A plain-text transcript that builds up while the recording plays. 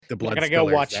the Not blood gonna go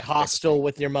spillers, watch that type of Hostel thing.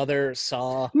 with your mother,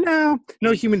 Saw. No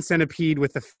Human Centipede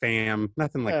with the fam,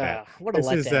 nothing like that. What a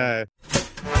This is letdown.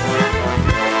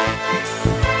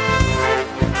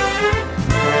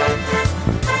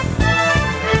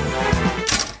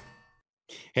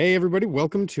 Hey everybody,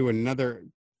 welcome to another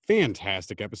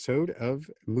fantastic episode of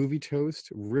Movie Toast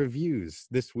Reviews.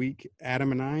 This week,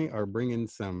 Adam and I are bringing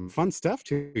some fun stuff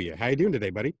to you. How you doing today,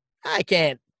 buddy? I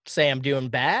can't say I'm doing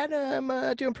bad.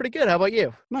 I'm doing pretty good. How about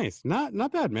you? Nice. Not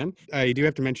bad, man. I do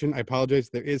have to mention, I apologize,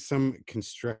 there is some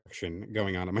construction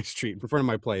going on my street in front of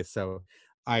my place, so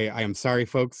I am sorry,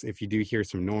 folks, if you do hear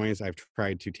some noise. I've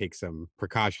tried to take some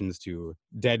precautions to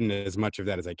deaden as much of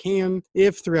that as I can.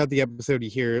 If throughout the episode you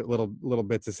hear little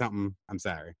bits of something, I'm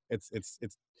sorry. It's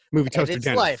Movie And Toaster it's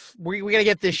Dennis. life. We gotta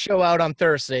get this show out on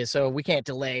Thursday, so we can't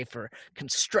delay for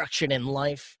construction in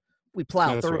life. We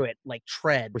plow That's through right. it like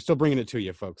tread. We're still bringing it to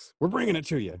you, folks. We're bringing it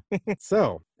to you.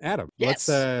 So, Adam, Yes.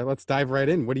 let's dive right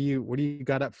in. What do you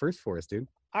got up first for us, dude?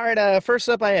 All right, first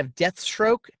up, I have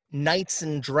Deathstroke, Knights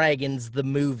and Dragons, the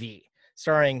movie,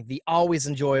 starring the always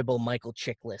enjoyable Michael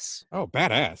Chiklis. Oh,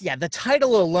 badass. Yeah, the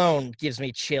title alone gives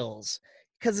me chills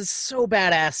because it's so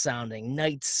badass sounding.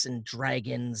 Knights and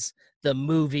Dragons, the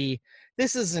movie.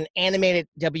 This is an animated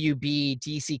WB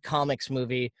DC Comics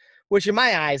movie, which in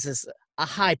my eyes is a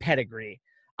high pedigree.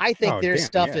 I think their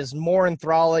stuff is more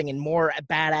enthralling and more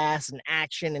badass and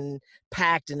action and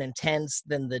packed and intense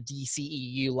than the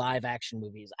DCEU live action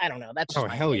movies. I don't know. That's just Oh,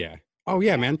 hell opinion. yeah. Oh,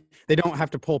 yeah, man. They don't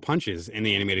have to pull punches in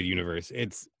the animated universe.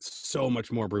 It's so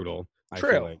much more brutal, I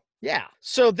feel like. Yeah.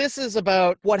 So this is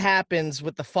about what happens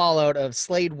with the fallout of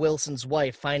Slade Wilson's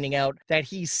wife finding out that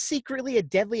he's secretly a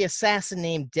deadly assassin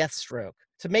named Deathstroke.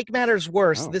 To make matters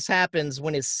worse, this happens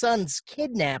when his son's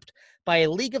kidnapped by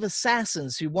a league of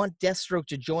assassins who want Deathstroke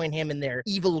to join him in their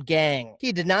evil gang.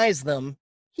 He denies them.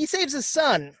 He saves his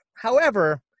son.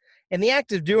 However, in the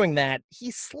act of doing that, he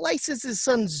slices his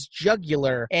son's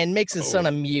jugular and makes his son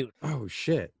a mute. Oh,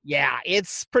 shit. Yeah,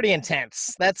 it's pretty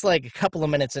intense. That's like a couple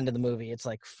of minutes into the movie. It's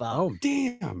like, fuck. Oh,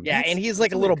 damn. Yeah, and he's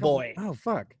like a little boy. Oh,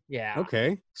 fuck. Yeah.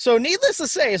 Okay. So needless to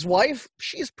say, his wife,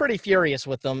 she's pretty furious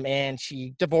with him, and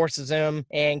she divorces him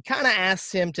and kind of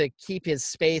asks him to keep his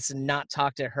space and not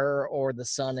talk to her or the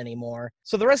son anymore.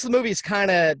 So the rest of the movie is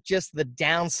kind of just the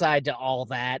downside to all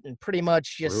that and pretty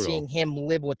much just seeing him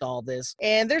live with all this.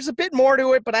 And there's a bit more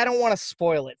to it, but I don't want to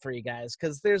spoil it for you guys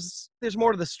because there's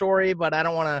more to the story, but I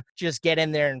don't want to just get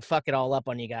in there and fuck it all up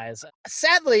on you guys.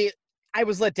 Sadly, I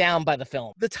was let down by the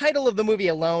film. The title of the movie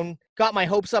alone got my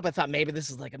hopes up. I thought maybe this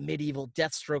is like a medieval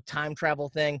Deathstroke time travel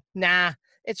thing. Nah,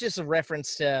 it's just a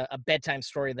reference to a bedtime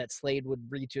story that Slade would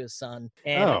read to his son.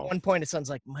 And at one point, his son's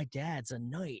like, my dad's a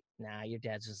knight. Nah, your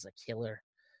dad's just a killer.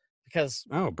 Because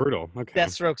brutal. Okay.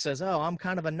 Deathstroke says, oh, I'm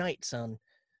kind of a knight, son.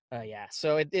 Yeah,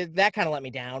 so that kind of let me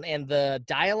down. And the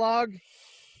dialogue,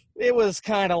 it was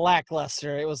kind of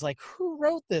lackluster. It was like, who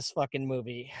wrote this fucking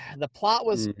movie? The plot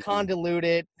was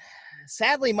convoluted.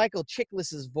 Sadly, Michael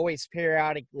Chiklis's voice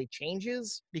periodically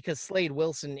changes because Slade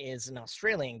Wilson is an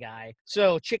Australian guy.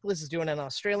 So Chiklis is doing an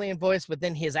Australian voice, but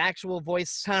then his actual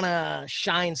voice kind of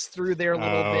shines through there a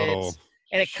little bit.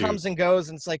 And it comes and goes,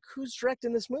 and it's like, who's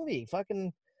directing this movie?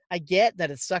 Fucking, I get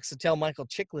that it sucks to tell Michael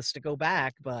Chiklis to go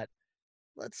back, but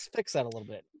let's fix that a little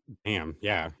bit. Damn,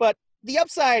 yeah. But the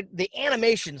upside, the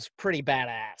animation's pretty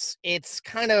badass. It's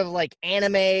kind of like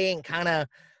anime and kind of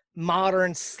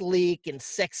modern, sleek, and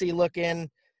sexy looking.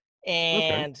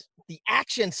 And the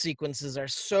action sequences are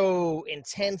so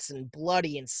intense and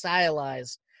bloody and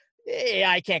stylized.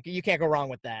 You can't go wrong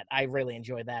with that. I really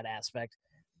enjoy that aspect.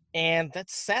 And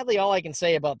that's sadly all I can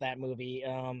say about that movie.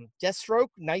 Deathstroke,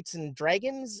 Knights and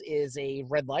Dragons is a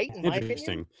red light in my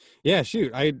opinion. Yeah,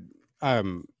 shoot.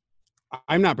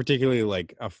 I'm not particularly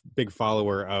like a big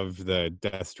follower of the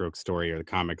Deathstroke story or the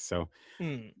comics, so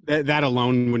that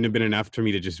alone wouldn't have been enough for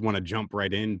me to just want to jump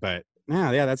right in. But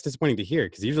yeah, that's disappointing to hear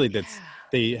because usually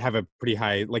they have a pretty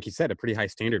high, like you said, a pretty high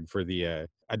standard for the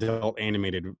adult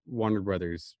animated Warner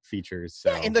Brothers features.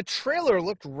 So. Yeah, and the trailer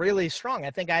looked really strong.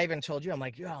 I think I even told you, I'm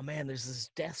like, oh man, there's this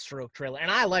Deathstroke trailer, and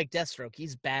I like Deathstroke.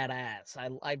 He's badass.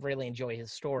 I really enjoy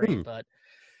his story, but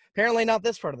apparently not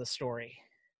this part of the story.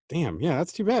 Damn, yeah,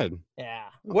 that's too bad. Yeah.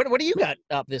 What do you got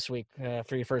up this week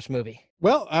for your first movie?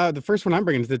 Well, the first one I'm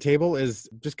bringing to the table is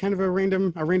just kind of a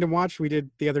random watch we did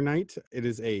the other night. It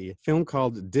is a film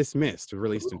called Dismissed,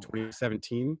 released in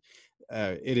 2017.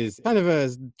 It is kind of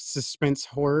a suspense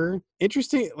horror.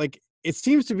 Interesting, like it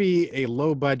seems to be a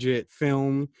low budget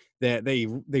film that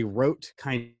they wrote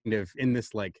kind of in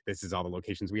this, like, this is all the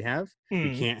locations we have.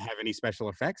 We can't have any special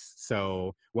effects,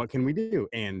 so what can we do?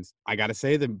 And I gotta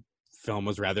say, the film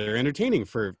was rather entertaining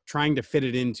for trying to fit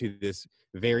it into this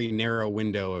very narrow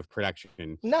window of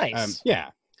production. Nice. Yeah.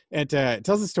 It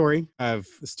tells the story of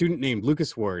a student named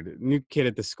Lucas Ward, new kid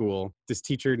at the school. This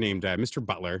teacher named Mr.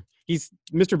 Butler.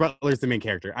 Mr. Butler's the main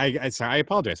character. Sorry, I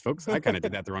apologize, folks. I kind of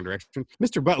did that the wrong direction.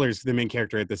 Mr. Butler's the main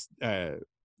character at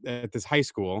this high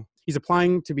school. He's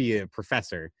applying to be a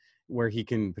professor, where he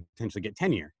can potentially get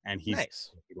tenure, and he's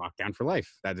Nice. locked down for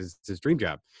life. That is his dream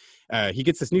job. He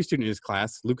gets this new student in his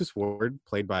class, Lucas Ward,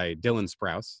 played by Dylan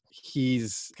Sprouse.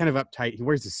 He's kind of uptight. He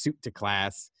wears a suit to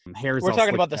class. Hair's We're all talking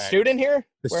slicked about the back. student here?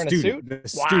 The Wearing student, a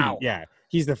suit? the Wow. student,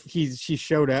 yeah. She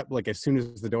showed up like as soon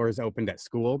as the doors opened at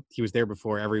school. He was there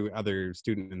before every other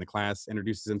student in the class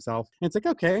introduces himself. And it's like,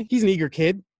 okay, he's an eager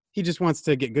kid. He just wants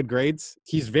to get good grades.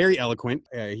 He's very eloquent.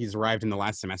 He's arrived in the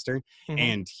last semester, Mhm.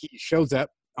 and he shows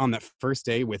up on the first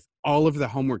day with all of the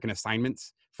homework and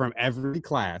assignments from every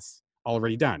class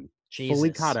already done. Fully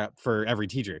Jesus. caught up for every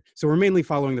teacher. So we're mainly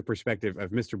following the perspective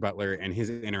of Mr. Butler and his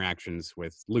interactions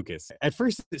with Lucas. At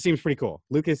first, it seems pretty cool.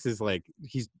 Lucas is like,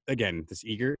 he's, again, this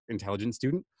eager, intelligent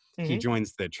student. He Mhm.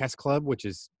 joins the chess club, which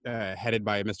is headed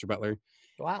by Mr. Butler.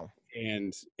 Wow.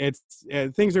 And it's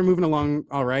things are moving along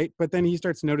all right. But then he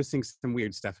starts noticing some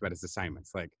weird stuff about his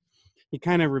assignments. Like, he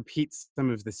kind of repeats some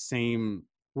of the same,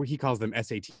 what he calls them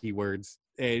SAT words.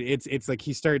 It's like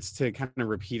he starts to kind of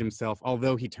repeat himself,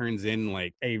 although he turns in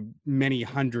like a many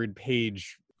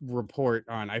 100-page report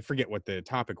on, I forget what the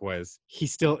topic was. He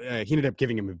ended up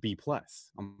giving him a B+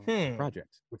 on the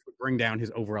project, which would bring down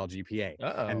his overall GPA.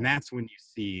 Uh-oh. And that's when you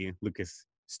see Lucas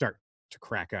start to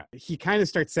crack up. He kind of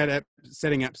starts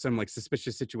setting up some like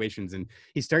suspicious situations, and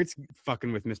he starts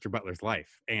fucking with Mr. Butler's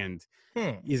life, and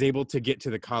he's able to get to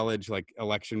the college like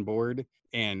election board,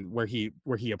 and where he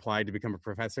applied to become a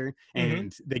professor,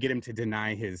 and they get him to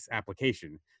deny his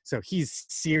application. So he's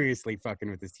seriously fucking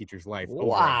with his teacher's life.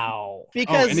 Wow.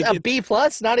 Because and a B+,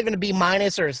 not even a B-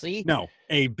 or a C? No,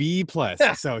 a B+.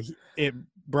 So it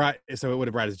would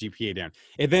have brought his GPA down.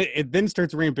 It then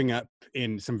starts ramping up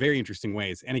in some very interesting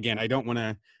ways. And again, I don't want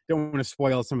to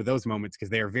spoil some of those moments because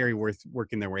they are very worth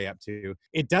working their way up to.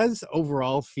 It does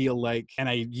overall feel like, and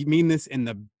I mean this in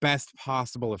the best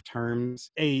possible of terms,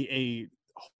 a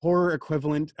horror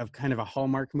equivalent of kind of a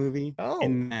Hallmark movie.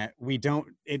 In that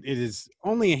it is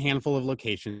only a handful of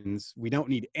locations. We don't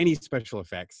need any special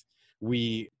effects.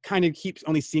 We kind of keep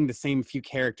only seeing the same few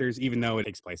characters, even though it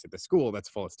takes place at the school that's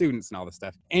full of students and all this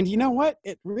stuff. And you know what?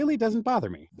 It really doesn't bother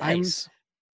me. Nice.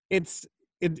 It's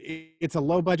a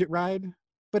low budget ride,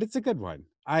 but it's a good one.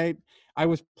 I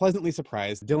was pleasantly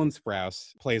surprised. Dylan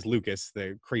Sprouse plays Lucas,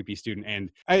 the creepy student, and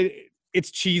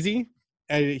it's cheesy.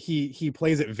 He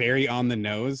plays it very on the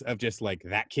nose of just like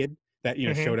that kid that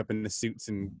showed up in the suits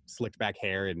and slicked back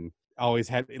hair and always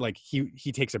had like he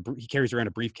carries around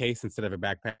a briefcase instead of a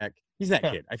backpack. He's that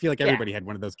kid. I feel like everybody had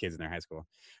one of those kids in their high school,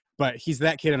 but he's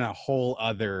that kid on a whole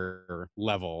other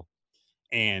level,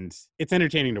 and it's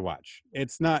entertaining to watch.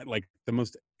 It's not like the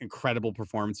most incredible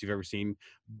performance you've ever seen,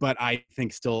 but I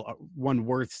think still one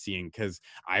worth seeing because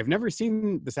I've never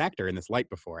seen this actor in this light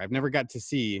before. I've never got to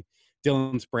see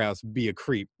Dylan Sprouse be a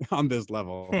creep on this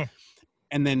level.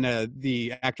 And then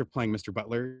the actor playing Mr.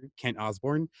 Butler, Kent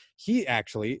Osborne, he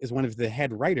actually is one of the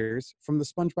head writers from the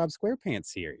SpongeBob SquarePants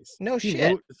series. No he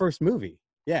shit. wrote the first movie.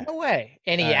 Yeah. No way.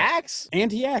 And he acts?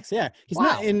 And he acts, yeah. He's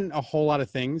not in a whole lot of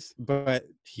things, but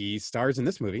he stars in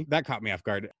this movie. That caught me off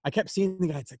guard. I kept seeing the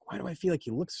guy. It's like, why do I feel like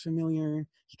he looks familiar?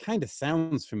 He kind of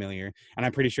sounds familiar. And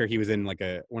I'm pretty sure he was in like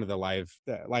one of the live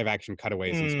action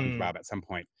cutaways in SpongeBob at some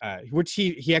point, which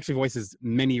he actually voices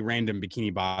many random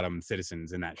Bikini Bottom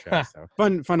citizens in that show. So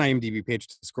fun IMDb page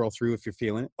to scroll through if you're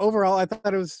feeling it. Overall, I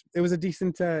thought it was a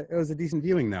decent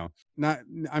viewing though. I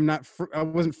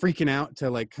wasn't freaking out to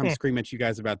like come scream at you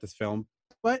guys about this film,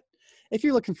 but if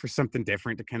you're looking for something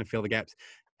different to kind of fill the gaps,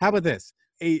 how about this?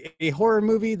 A horror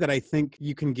movie that I think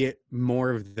you can get more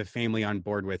of the family on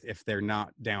board with if they're not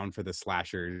down for the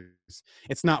slashers.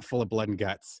 It's not full of blood and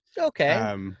guts.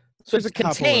 Okay. So it's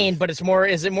contained, but is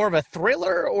it more of a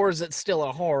thriller or is it still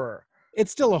a horror?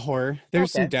 It's still a horror.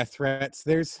 There's some death threats.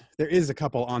 There is a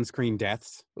couple on-screen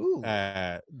deaths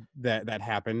that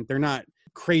happen. They're not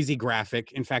crazy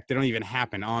graphic. In fact, they don't even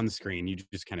happen on screen. You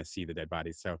just kind of see the dead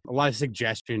bodies. So a lot of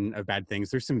suggestion of bad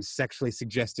things. There's some sexually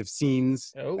suggestive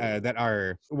scenes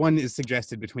one is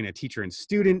suggested between a teacher and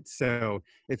student. So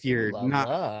if you're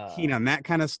not keen on that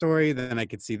kind of story, then I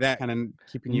could see that kind of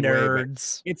keeping you away.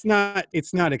 But it's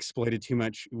not exploited too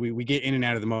much. We get in and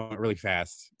out of the moment really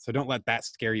fast. So don't let that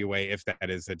scare you away if that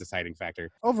is a deciding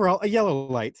factor. Overall, a yellow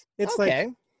light. It's like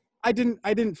I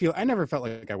never felt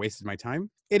like I wasted my time.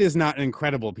 It is not an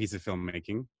incredible piece of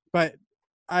filmmaking, but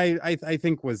I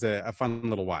think was a fun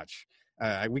little watch.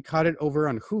 We caught it over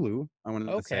on Hulu. I wanted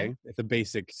to Okay. say, if the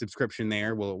basic subscription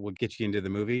there will get you into the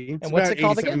movie. It's And what's about it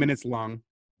called 87 again? minutes long.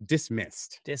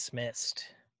 Dismissed. Dismissed.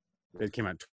 It came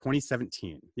out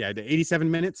 2017. Yeah, 87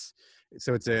 minutes.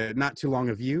 So it's a not too long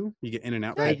of you. You get in and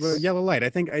out. Nice. Yellow light. I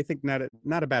think not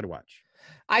a bad watch.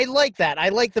 I like that. I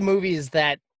like the movies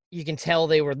that you can tell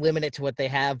they were limited to what they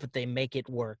have, but they make it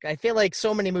work. I feel like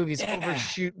so many movies Yeah.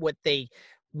 overshoot what they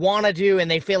want to do,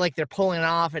 and they feel like they're pulling it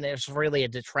off, and it's really a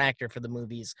detractor for the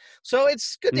movies. So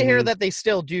it's good to hear that they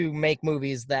still do make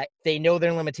movies that they know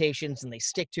their limitations and they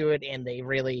stick to it and they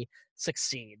really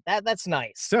succeed. That's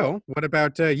nice. So, what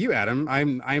about you, Adam?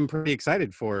 I'm pretty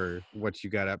excited for what you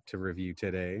got up to review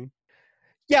today.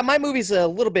 Yeah, my movie's a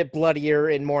little bit bloodier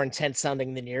and more intense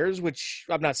sounding than yours, which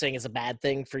I'm not saying is a bad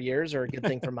thing for yours or a good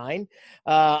thing for mine.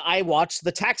 I watched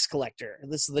The Tax Collector.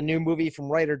 This is the new movie from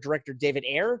writer-director David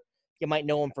Ayer. You might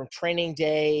know him from Training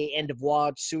Day, End of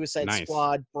Watch, Suicide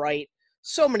Squad, Bright.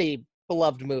 So many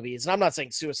beloved movies. And I'm not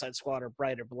saying Suicide Squad or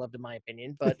Bright are beloved in my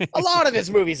opinion, but a lot of his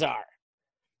movies are.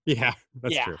 Yeah,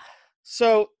 that's true.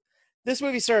 So this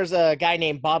movie stars a guy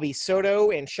named Bobby Soto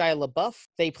and Shia LaBeouf.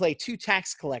 They play two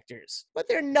tax collectors, but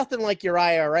they're nothing like your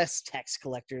IRS tax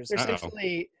collectors.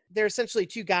 They're essentially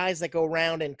two guys that go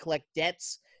around and collect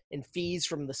debts and fees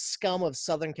from the scum of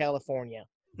Southern California.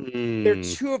 They're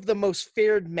two of the most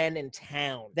feared men in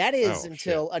town. That is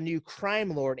until a new crime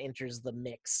lord enters the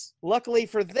mix. Luckily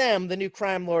for them, the new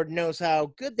crime lord knows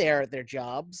how good they are at their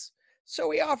jobs,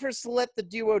 so he offers to let the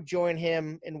duo join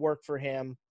him and work for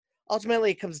him.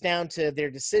 Ultimately, it comes down to their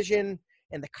decision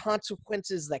and the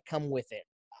consequences that come with it.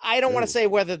 I don't want to say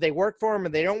whether they work for him or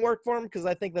they don't work for him, because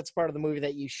I think that's part of the movie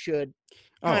that you should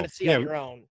kind of see on your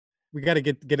own. We got to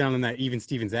get on that Even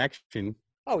Stevens action.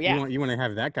 Oh, yeah. You want to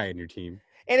have that guy in your team.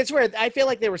 And it's weird. I feel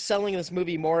like they were selling this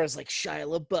movie more as like Shia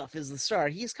LaBeouf is the star.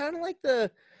 He's kind of like the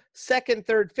second,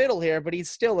 third fiddle here, but he's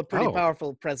still a pretty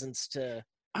powerful presence to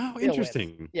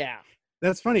interesting. With. Yeah.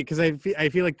 That's funny because I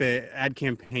feel like the ad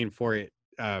campaign for it,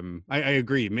 I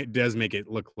agree. It does make it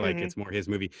look like it's more his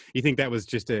movie. You think that was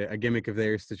just a gimmick of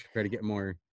theirs to try to get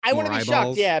more I wouldn't be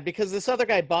shocked, yeah, because this other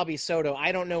guy, Bobby Soto,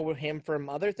 I don't know him from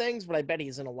other things, but I bet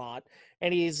he's in a lot.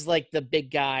 And he's like the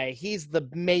big guy. He's the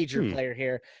major player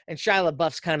here. And Shia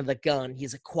LaBeouf's kind of the gun.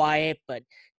 He's a quiet but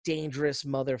dangerous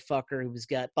motherfucker who's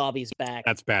got Bobby's back.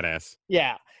 That's badass.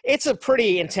 Yeah. It's a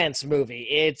pretty intense movie.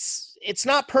 It's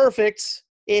not perfect.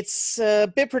 It's a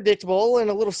bit predictable and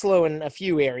a little slow in a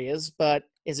few areas, but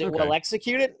is it well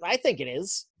executed? I think it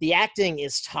is. The acting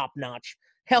is top-notch.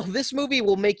 Hell, this movie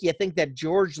will make you think that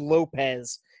George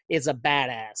Lopez is a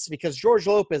badass, because George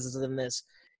Lopez is in this.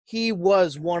 He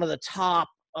was one of the top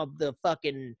of the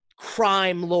fucking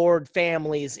crime lord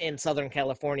families in Southern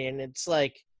California, and it's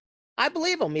like, I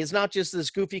believe him. He's not just this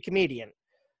goofy comedian.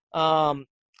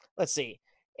 Let's see.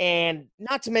 And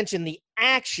not to mention the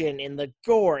action and the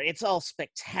gore. It's all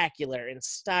spectacular and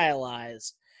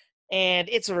stylized. And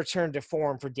it's a return to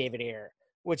form for David Ayer,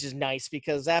 which is nice,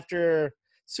 because after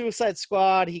Suicide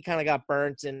Squad, he kind of got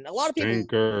burnt, and a lot of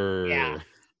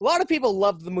people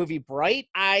loved the movie Bright.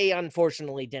 I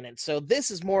unfortunately didn't. So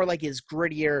this is more like his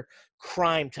grittier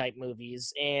crime type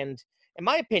movies. And in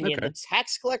my opinion, The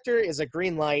Tax Collector is a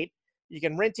green light. You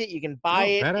can rent it, you can buy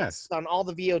it. It's on all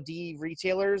the VOD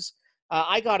retailers.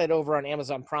 I got it over on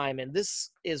Amazon Prime, and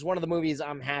this is one of the movies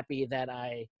I'm happy that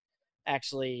I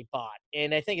actually bought.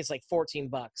 And I think it's like $14.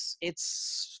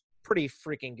 It's pretty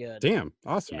freaking good. Damn,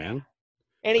 awesome, man.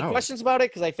 Any questions about it?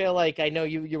 Because I feel like I know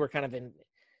you were kind of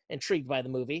intrigued by the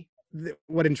movie.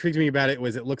 What intrigued me about it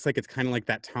was it looks like it's kind of like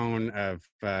that tone of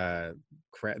the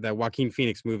Joaquin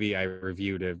Phoenix movie I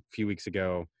reviewed a few weeks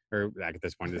ago, or back at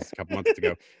this point, this is a couple months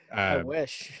ago. I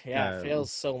wish. Yeah, it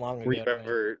feels so long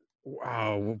ago.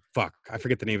 Fuck, I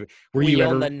forget the name. Were you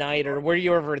ever on the night, or were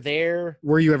you ever there?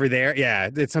 Were you ever there?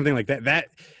 Yeah, it's something like that.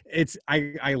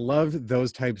 I love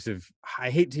those types of.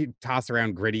 I hate to toss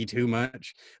around gritty too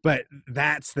much, but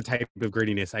that's the type of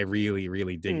grittiness I really,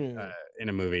 really dig in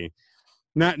a movie.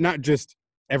 Not just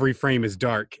every frame is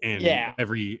dark and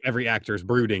every actor is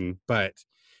brooding, but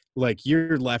like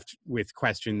you're left with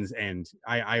questions, and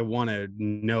I want to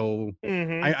know.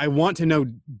 I want to know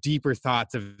deeper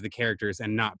thoughts of the characters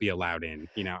and not be allowed in.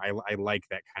 You know, I like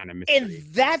that kind of mystery. And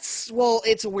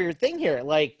it's a weird thing here.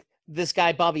 Like this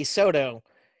guy Bobby Soto,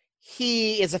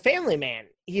 he is a family man.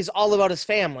 He's all about his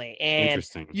family, and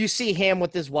you see him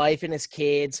with his wife and his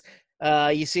kids.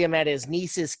 You see him at his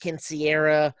niece's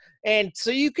quinceañera, and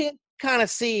so you can kind of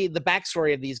see the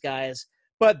backstory of these guys.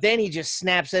 But then he just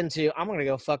snaps into, I'm going to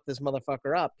go fuck this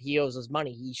motherfucker up. He owes us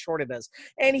money. He shorted us.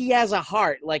 And he has a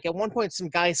heart. Like, at one point, some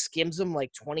guy skims him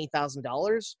like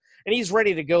 $20,000. And he's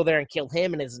ready to go there and kill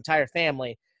him and his entire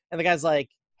family. And the guy's like,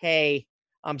 hey,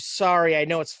 I'm sorry. I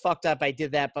know it's fucked up. I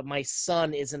did that, but my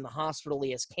son is in the hospital.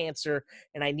 He has cancer,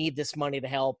 and I need this money to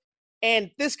help. And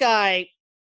this guy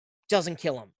doesn't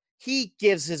kill him. He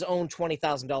gives his own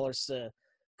 $20,000 to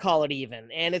call it even.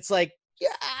 And it's like, yeah,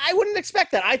 I wouldn't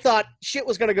expect that. I thought shit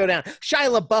was going to go down.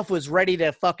 Shia LaBeouf was ready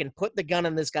to fucking put the gun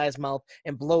in this guy's mouth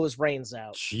and blow his brains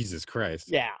out. Jesus Christ.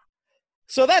 Yeah.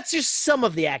 So that's just some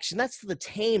of the action. That's the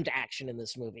tamed action in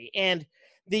this movie. And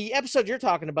the episode you're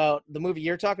talking about, the movie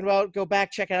you're talking about, go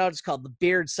back, check it out. It's called The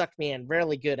Beard Sucked Me In.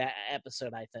 Really good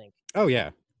episode, I think. Oh, yeah.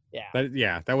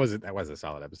 Yeah. That was a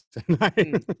solid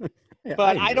episode. Yeah,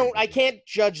 but enjoyed I it. can't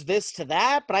judge this to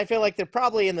that, but I feel like they're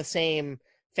probably in the same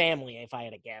family, if I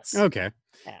had to guess. Okay.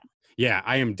 Yeah. Yeah,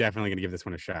 I am definitely going to give this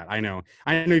one a shot. I know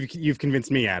you've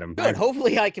convinced me, Adam. Good.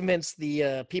 Hopefully I convinced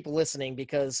the people listening,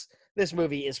 because this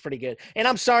movie is pretty good. And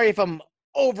I'm sorry if I'm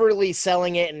overly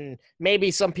selling it, and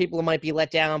maybe some people might be let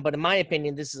down, but in my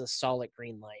opinion, this is a solid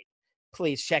green light.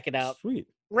 Please check it out. Sweet.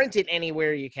 Rent it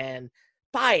anywhere you can.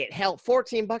 Buy it. Hell,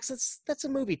 $14. That's a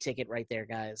movie ticket right there,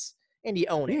 guys. And you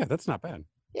own it. Yeah, that's not bad.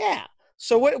 Yeah.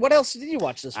 So what else did you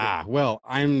watch this week? Well,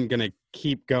 I'm gonna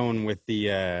keep going with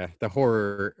the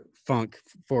horror funk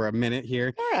for a minute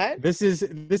here. All right. This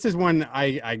is one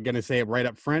I'm gonna say it right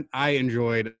up front. I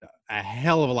enjoyed a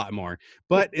hell of a lot more,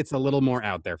 but it's a little more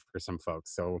out there for some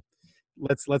folks. So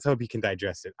let's hope you can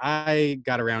digest it. I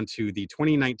got around to the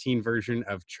 2019 version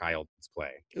of Child's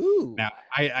Play. Ooh. Now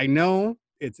I know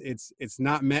it's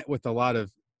not met with a lot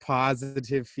of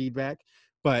positive feedback,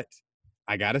 but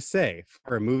I gotta say,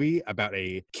 for a movie about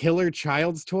a killer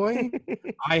child's toy,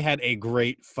 I had a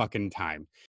great fucking time.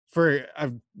 For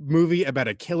a movie about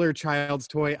a killer child's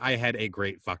toy, I had a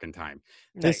great fucking time.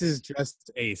 Nice. This is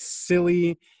just a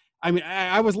silly. I mean,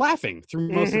 I was laughing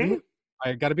through most of the movie.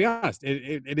 I got to be honest.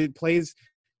 It plays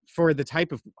for the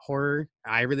type of horror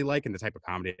I really like and the type of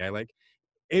comedy I like.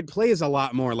 It plays a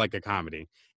lot more like a comedy,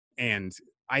 and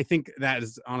I think that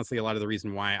is honestly a lot of the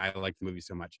reason why I like the movie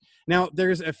so much. Now,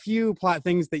 there's a few plot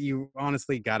things that you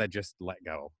honestly gotta just let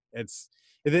go.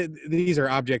 These are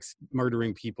objects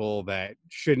murdering people that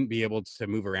shouldn't be able to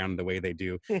move around the way they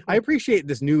do. I appreciate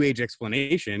this new age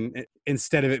explanation.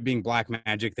 Instead of it being black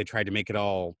magic, they tried to make it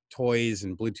all toys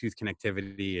and Bluetooth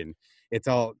connectivity, and it's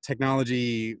all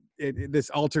technology. This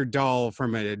altered doll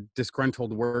from a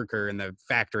disgruntled worker in the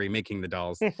factory making the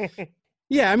dolls.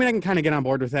 Yeah, I mean, I can kind of get on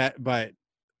board with that, but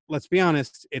let's be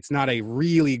honest, it's not a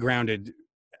really grounded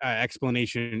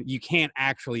explanation. You can't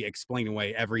actually explain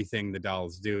away everything the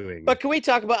doll's doing. But can we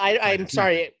talk about, I'm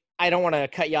sorry, I don't want to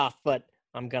cut you off, but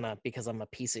I'm gonna, because I'm a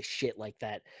piece of shit like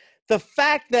that. The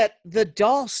fact that the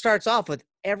doll starts off with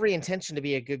every intention to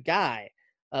be a good guy,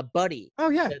 a buddy. Oh,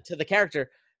 yeah. To the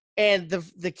character. And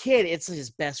the kid, it's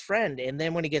his best friend. And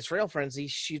then when he gets real friends, he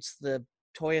shoots the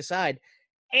toy aside.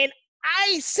 And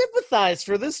I sympathize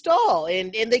for this doll,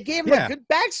 and they gave him a good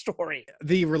backstory.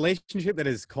 The relationship that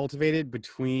is cultivated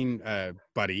between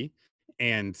Buddy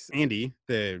and Andy,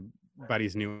 the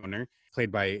Buddy's new owner,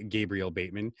 played by Gabriel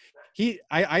Bateman,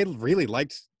 I really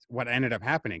liked what ended up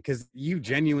happening, because you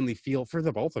genuinely feel for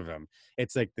the both of them.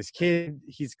 It's like this kid,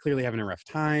 he's clearly having a rough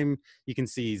time. You can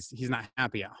see he's not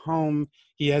happy at home.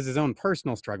 He has his own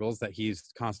personal struggles that he's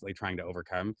constantly trying to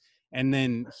overcome. And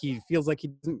then he feels like he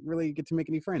doesn't really get to make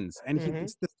any friends. And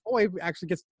this toy actually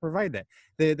gets to provide that.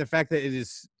 The fact that it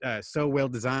is so well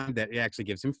designed that it actually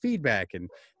gives him feedback, and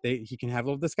he can have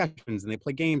little discussions, and they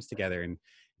play games together.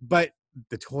 But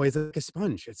the toy is like a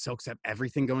sponge. It soaks up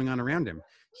everything going on around him.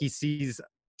 He sees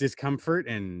discomfort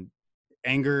and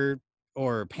anger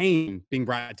or pain being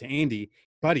brought to Andy.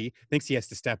 Buddy thinks he has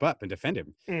to step up and defend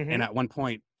him. And at one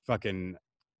point, fucking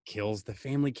kills the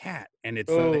family cat. And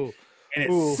it's... And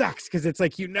it sucks, because it's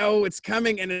like, it's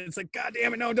coming, and it's like, God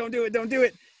damn it, no, don't do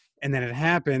it. And then it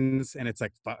happens, and it's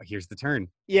like, here's the turn.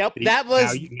 Yep, that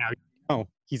was... Now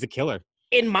he's a killer.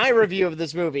 In my review of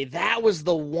this movie, that was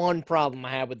the one problem I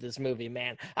had with this movie,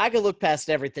 man. I could look past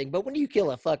everything, but when you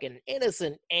kill a fucking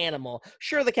innocent animal,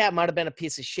 sure, the cat might have been a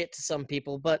piece of shit to some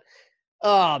people, but...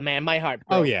 Oh man, my heart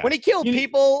broke. Oh yeah. When he killed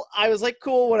people, I was like,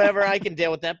 cool, whatever, I can deal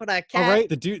with that. But a cat. All right,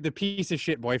 the piece of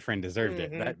shit boyfriend deserved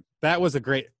it. That was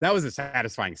a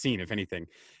satisfying scene, if anything.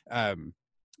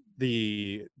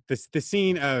 The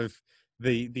scene of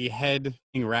the head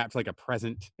being wrapped like a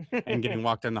present and getting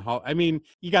walked down the hall. I mean,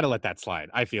 you got to let that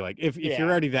slide. I feel like if you're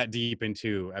already that deep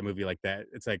into a movie like that,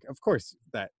 it's like, of course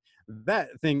that that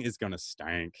thing is gonna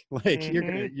stank. Like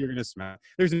Mhm. you're gonna smell.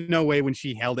 There's no way when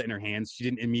she held it in her hands, she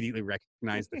didn't immediately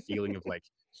recognize the feeling of like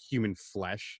human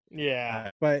flesh. Yeah.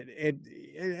 But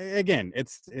again,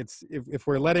 it's if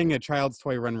we're letting a child's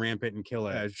toy run rampant and kill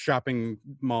a shopping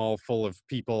mall full of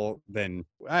people, then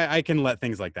I can let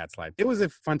things like that slide. It was a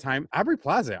fun time. Aubrey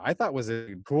Plaza, I thought was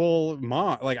a cool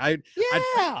mom. Like I'd felt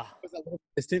Yeah. it was a little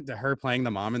distant to her playing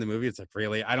the mom in the movie. It's like,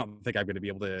 really, I don't think I'm going to be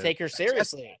able to Take her digest.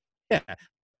 seriously. Yeah,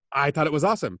 I thought it was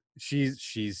awesome.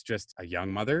 She's just a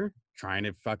young mother trying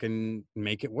to fucking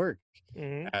make it work.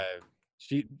 Mhm. Uh,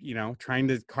 she, trying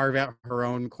to carve out her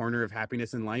own corner of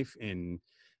happiness in life in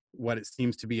what it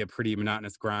seems to be a pretty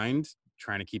monotonous grind,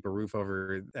 trying to keep a roof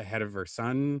over the head of her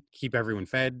son, keep everyone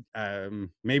fed.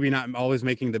 Maybe not always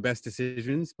making the best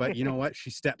decisions, but you know what? She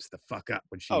steps the fuck up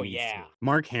when she Oh, needs to. yeah.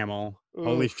 Mark Hamill,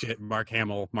 holy Oof. shit, Mark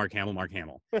Hamill, Mark Hamill, Mark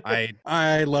Hamill.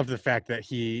 I love the fact that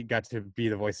he got to be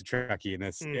the voice of Chucky in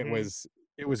this. Mhm.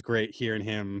 It was great hearing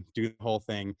him do the whole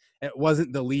thing. It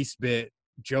wasn't the least bit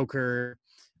Joker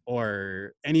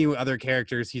or any other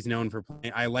characters he's known for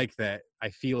playing. I like that. I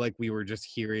feel like we were just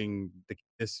hearing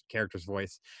this character's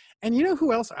voice. And you know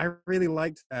who else I really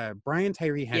liked? Brian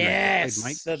Tyree Henry, that played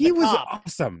Mike. Yes, the He was cop.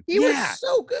 awesome. He was Yeah.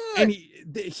 so And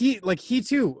good. he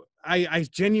too. I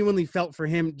genuinely felt for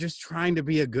him just trying to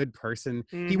be a good person.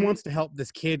 He Mhm. wants to help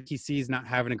this kid he sees not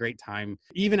having a great time.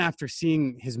 Even after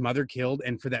seeing his mother killed,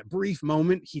 and for that brief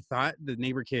moment, he thought the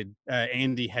neighbor kid,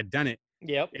 Andy, had done it.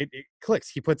 Yep. It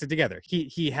clicks. He puts it together.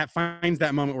 He finds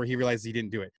that moment where he realizes he didn't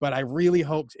do it. But I really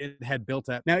hoped it had built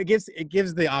up. Now it gives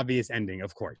the obvious ending,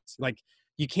 of course. Like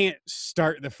you can't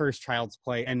start the first Child's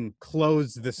Play and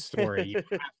close the story. You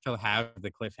have to have the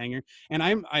cliffhanger. And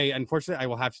I unfortunately I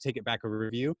will have to take it back a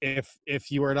review. If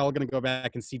you are at all going to go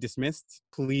back and see Dismissed,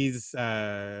 please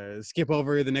skip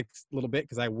over the next little bit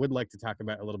because I would like to talk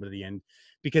about a little bit of the end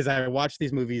because I watched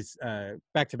these movies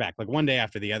back to back, like one day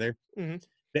after the other. Mhm.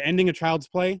 The ending of Child's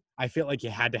Play, I feel like you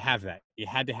had to have that. You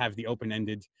had to have the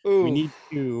open-ended. We Oof. need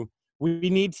to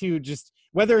we need to just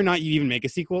whether or not you even make a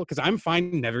sequel, because I'm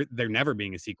fine there never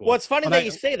being a Well, sequel. it's funny But that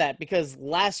you say that because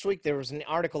last week there was an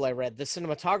article I read. The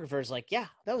cinematographer is like, "Yeah,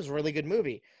 that was a really good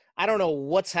movie." I don't know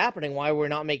what's happening, why we're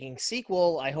not making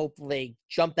sequel. I hope they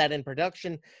jump that in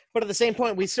production. But at the same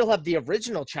point, we still have the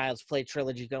original Child's Play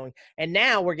trilogy going, and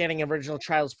now we're getting original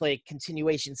Child's Play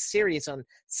continuation series on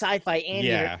Sci-Fi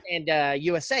yeah, and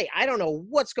USA. I don't know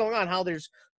what's going on. How there's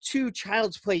two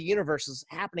Child's Play universes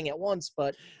happening at once,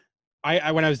 but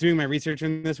I when I was doing my research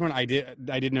on this one, I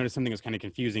did notice something was kind of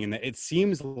confusing, and that it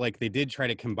seems like they did try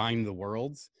to combine the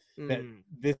worlds. That mm.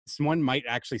 this one might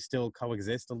actually still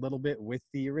coexist a little bit with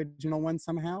the original one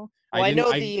somehow. Well, I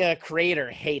know the creator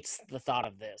hates the thought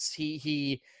of this.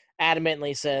 He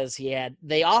adamantly says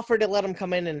they offered to let him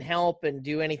come in and help and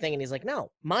do anything, and he's like,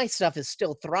 no, my stuff is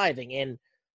still thriving. And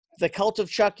the Cult of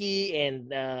Chucky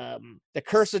and the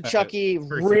Curse of Chucky,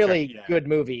 First of Chucky, really yeah. good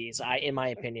movies, in my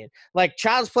opinion. Like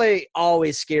Child's Play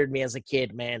always scared me as a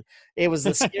kid, man. It was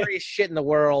the scariest shit in the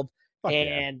world, Fuck yeah.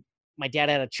 and my dad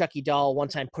had a Chucky doll one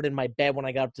time put in my bed when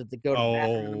I got up to go to the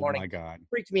bathroom in the Oh morning. my god.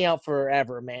 Freaked me out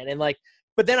forever, man. And like,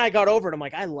 but then I got over it. I'm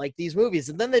like, I like these movies,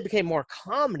 and then they became more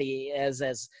comedy as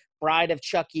Bride of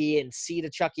Chucky and Seed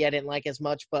of Chucky. I didn't like as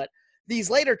much, but these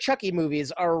later Chucky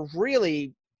movies are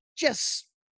really just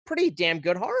pretty damn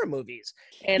good horror movies.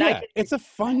 And I Yeah, could, it's a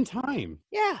fun time.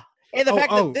 yeah. And the Oh,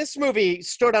 fact that oh, this movie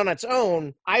stood on its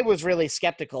own, I was really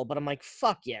skeptical, but I'm like,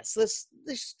 fuck yes, this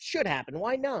should happen.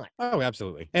 Why not? oh,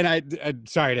 absolutely. And I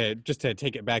sorry to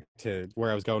take it back to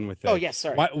where I was going with Oh the yes,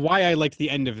 sorry. why I liked the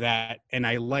end of that, and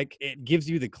I like it gives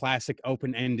you the classic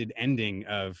open-ended ending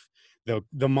of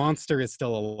the monster is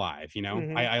still alive.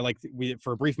 Hmm. I like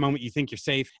for a brief moment you think you're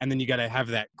safe, and then you got to have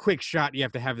that quick shot. You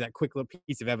have to have that quick little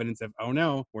piece of evidence of, oh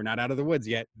no, we're not out of the woods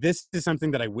yet. This is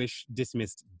something that I wish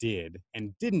Dismissed did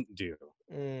and didn't do.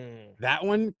 Mm. That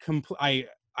one, I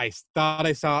thought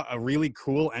I saw a really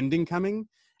cool ending coming,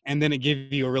 and then it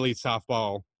gave you a really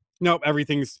softball. Nope,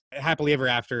 everything's happily ever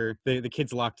after. The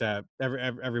kid's locked up.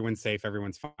 Everyone's safe.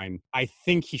 Everyone's fine. I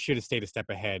think he should have stayed a step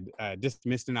ahead. Just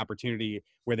missed an opportunity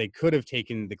where they could have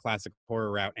taken the classic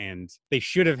horror route, and they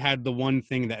should have had the one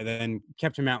thing that then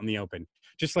kept him out in the open.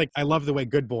 Just like I love the way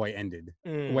Good Boy ended,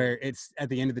 Mm. where it's at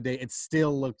the end of the day, it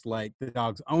still looked like the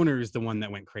dog's owner is the one that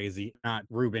went crazy, not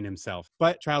Ruben himself.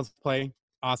 But Child's Play,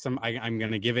 awesome. I'm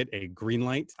gonna give it a green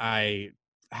light. I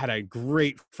had a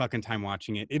great fucking time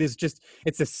watching it.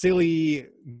 It's a silly,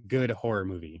 good horror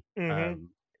movie. Hmm.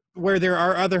 where there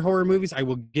are other horror movies I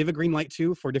will give a green light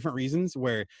to for different reasons,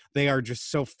 where they are just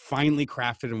so finely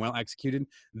crafted and well executed.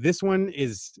 This one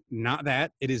is not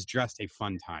that. It is just a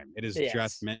fun time. It is just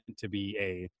Yes. meant to be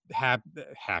a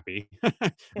happy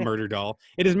murder doll.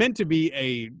 It is meant to be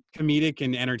a comedic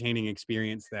and entertaining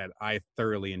experience that I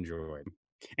thoroughly enjoyed.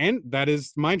 And that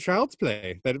is my Child's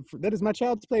Play. That is my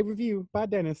Child's Play review by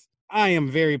Dennis. I am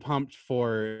very pumped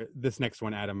for this next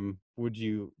one, Adam. Would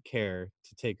you care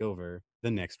to take over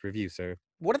the next review, sir?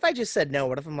 What if I just said no?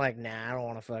 What if I'm like, nah, I don't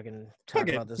want to fucking talk Fuck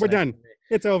it. about this We're next done. movie?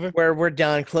 It's over. We're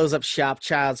done. Close up shop.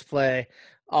 Child's Play.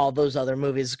 All those other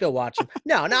movies. Go watch them.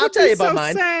 No, That I'll would tell be you about so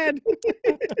mine. sad.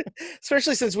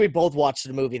 Especially since we both watched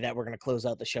the movie that we're going to close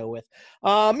out the show with.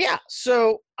 Yeah,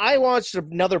 so I watched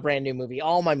another brand new movie.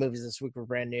 All my movies this week were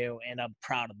brand new, and I'm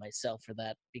proud of myself for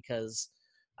that because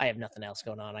I have nothing else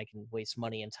going on. I can waste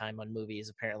money and time on movies,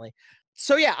 apparently.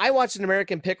 So yeah, I watched An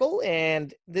American Pickle,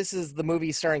 and this is the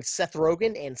movie starring Seth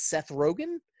Rogen and Seth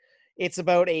Rogen. It's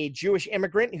about a Jewish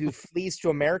immigrant who flees to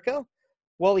America.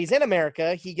 While he's in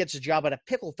America, he gets a job at a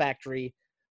pickle factory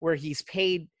where he's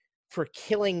paid for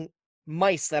killing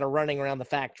mice that are running around the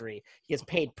factory. He gets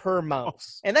paid per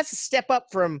mouse. And that's a step up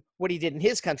from what he did in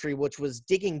his country, which was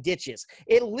digging ditches.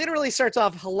 It literally starts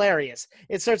off hilarious.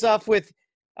 It starts off with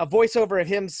a voiceover of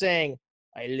him saying,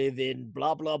 I live in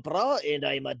blah, blah, blah, and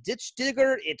I'm a ditch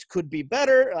digger. It could be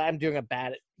better. I'm doing a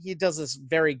bad. He does this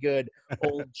very good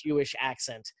old Jewish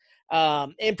accent.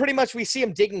 And pretty much we see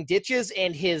him digging ditches,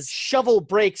 and his shovel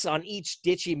breaks on each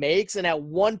ditch he makes. And at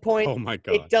one point, Oh my it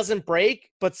god. doesn't break,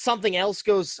 but something else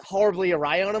goes horribly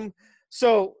awry on him.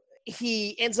 So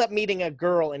he ends up meeting a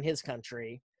girl in his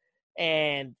country,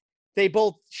 and they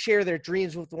both share their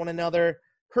dreams with one another.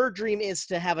 Her dream is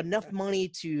to have enough money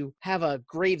to have a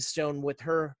gravestone with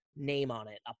her name on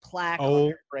it, a plaque on Oh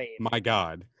her grave. my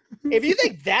god. If you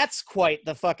think that's quite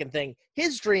the fucking thing,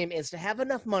 his dream is to have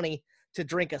enough money to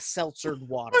drink a seltzered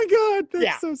water. Oh my god, that's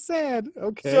Yeah. so sad.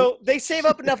 Okay. So they save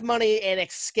up enough money and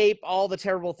escape all the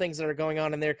terrible things that are going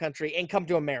on in their country and come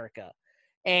to America.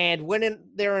 And when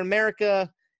they're in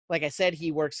America, like I said,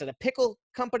 he works at a pickle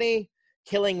company,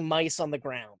 killing mice on the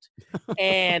ground.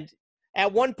 And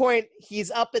at one point,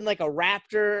 he's up in like a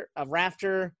rafter,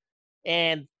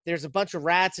 and there's a bunch of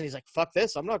rats, and he's like, fuck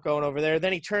this, I'm not going over there.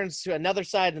 Then he turns to another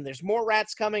side, and there's more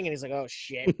rats coming, and he's like, oh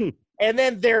shit. And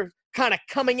then they're kind of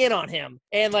coming in on him,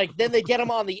 and like then they get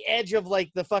him on the edge of like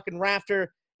the fucking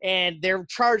rafter, and they're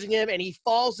charging him, and he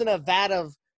falls in a vat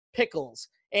of pickles,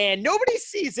 and nobody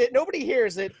sees it, nobody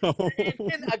hears it. And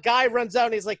then a guy runs out,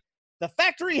 and he's like, the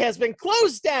factory has been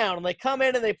closed down. And they come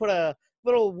in, and they put a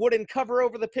little wooden cover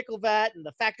over the pickle vat, and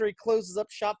the factory closes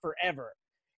up shop forever.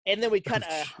 And then we cut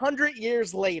 100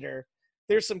 years later.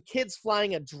 There's some kids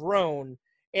flying a drone,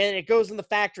 and it goes in the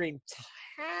factory and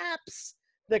taps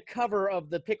the cover of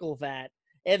the pickle vat.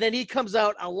 And then he comes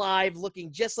out alive,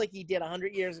 looking just like he did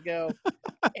 100 years ago.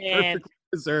 And Perfectly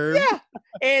preserved. yeah,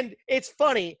 and it's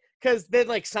funny because then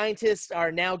like scientists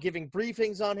are now giving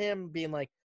briefings on him, being like,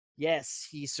 yes,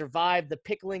 he survived the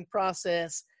pickling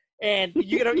process. And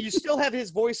you still have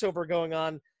his voiceover going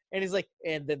on, and he's like,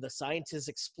 and then the scientists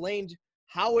explained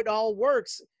how it all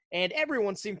works, and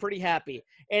everyone seemed pretty happy.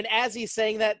 And as he's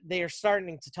saying that, they are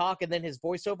starting to talk, and then his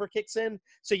voiceover kicks in,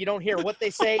 so you don't hear what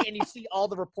they say, and you see all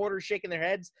the reporters shaking their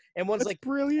heads, and one's That's like,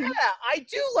 brilliant. yeah, I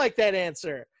do like that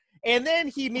answer. And then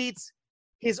he meets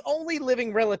his only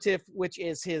living relative, which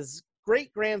is his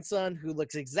great-grandson, who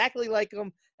looks exactly like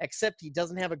him, except he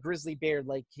doesn't have a grizzly beard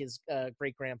like his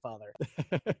great-grandfather.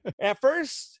 At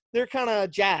first, they're kind of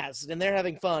jazzed, and they're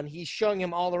having fun. He's showing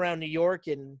him all around New York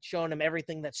and showing him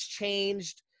everything that's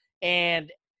changed.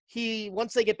 And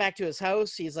once they get back to his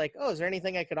house, he's like, oh, is there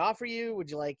anything I could offer you? Would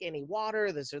you like any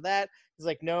water, this or that? He's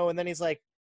like, no. And then he's like,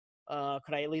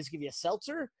 could I at least give you a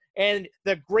seltzer? And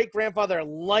the great-grandfather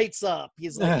lights up.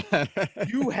 He's like,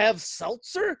 you have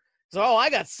seltzer? So, oh, I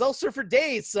got seltzer for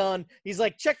days, son. He's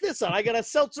like, check this out. I got a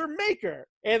seltzer maker.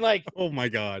 And like, Oh my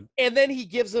god. and then he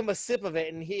gives him a sip of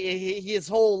it, and his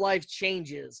whole life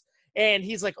changes. And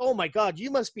he's like, oh my God, you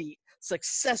must be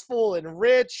successful and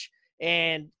rich.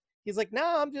 And he's like, no,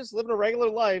 I'm just living a regular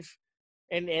life.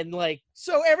 And like,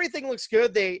 so everything looks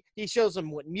good. He shows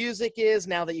them what music is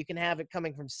now that you can have it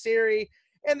coming from Siri,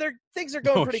 and things are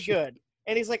going pretty good.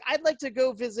 And he's like, I'd like to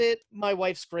go visit my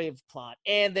wife's grave plot.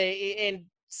 And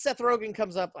Seth Rogen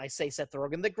comes up. I say Seth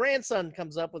Rogen. The grandson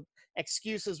comes up with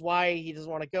excuses why he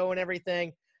doesn't want to go and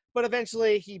everything. But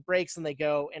eventually he breaks and they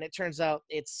go. And it turns out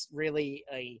it's really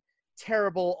a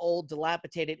terrible, old,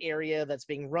 dilapidated area that's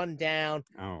being run down.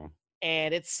 Oh.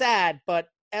 And it's sad, but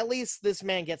at least this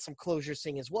man gets some closure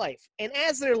seeing his wife. And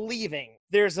as they're leaving,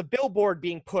 there's a billboard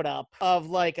being put up of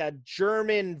like a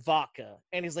German vodka.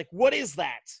 And he's like, what is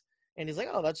that? And he's like,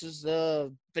 oh, that's just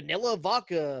a vanilla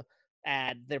vodka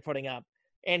ad they're putting up.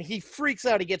 And he freaks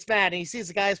out. He gets mad and he sees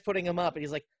the guys putting him up. And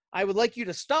he's like, I would like you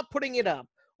to stop putting it up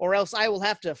or else I will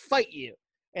have to fight you.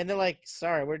 And they're like,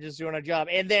 sorry, we're just doing our job.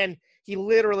 And then he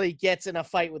literally gets in a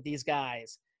fight with these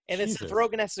guys. And then Seth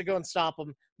Rogen has to go and stop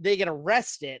them. They get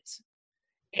arrested.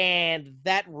 And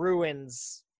that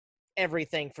ruins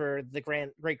everything for the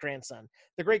great-grandson.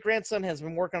 The great-grandson has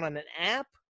been working on an app,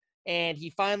 and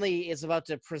he finally is about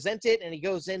to present it, and he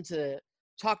goes in to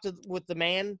talk with the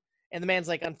man, and the man's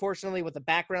like, unfortunately, with the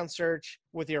background search,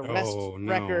 with your arrest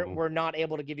record, we're not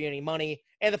able to give you any money.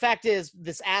 And the fact is,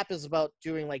 this app is about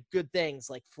doing like good things,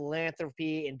 like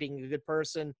philanthropy and being a good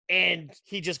person, and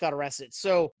he just got arrested.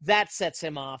 So that sets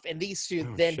him off, and these two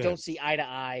don't see eye to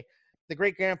eye. The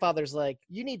great-grandfather's like,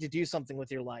 you need to do something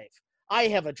with your life. I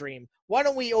have a dream. Why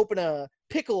don't we open a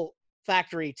pickle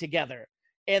factory together?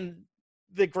 And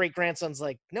the great-grandson's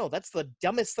like, no, that's the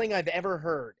dumbest thing I've ever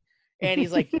heard. And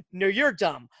he's like, no, you're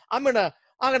dumb. I'm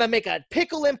gonna make a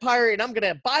pickle empire, and I'm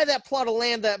gonna buy that plot of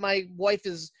land that my wife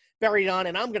is buried on,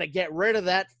 and I'm gonna get rid of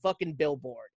that fucking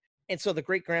billboard. And so the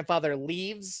great-grandfather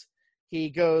leaves.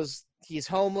 He's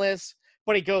homeless,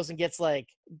 but he goes and gets like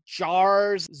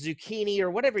jars, zucchini, or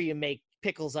whatever you make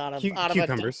pickles out of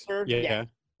cucumbers. A dumpster. Yeah.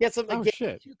 Get some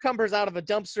cucumbers out of a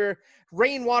dumpster.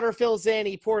 Rainwater fills in.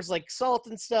 He pours like salt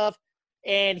and stuff.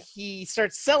 And he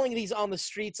starts selling these on the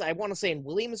streets, I want to say in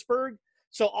Williamsburg.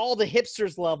 So all the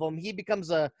hipsters love him. He becomes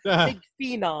a big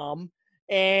phenom.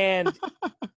 And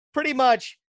pretty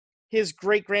much his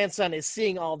great-grandson is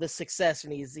seeing all this success,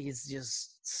 and he's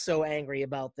just so angry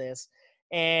about this.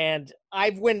 And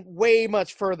I went way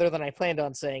much further than I planned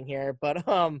on saying here. But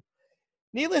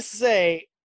needless to say,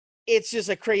 it's just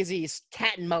a crazy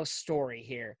cat and mouse story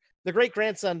here. The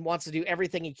great-grandson wants to do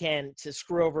everything he can to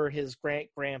screw over his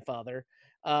great-grandfather,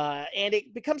 and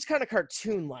it becomes kind of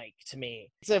cartoon-like to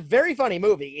me. It's a very funny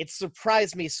movie. It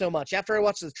surprised me so much. After I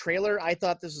watched the trailer, I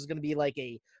thought this was going to be like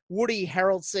a Woody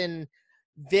Harrelson,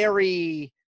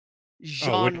 very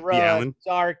genre,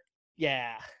 dark.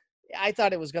 Yeah. I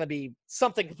thought it was going to be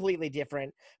something completely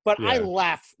different, but I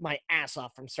laughed my ass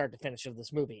off from start to finish of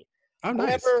this movie. Oh,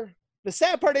 nice. However, the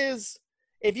sad part is,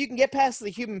 if you can get past the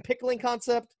human pickling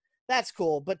concept, that's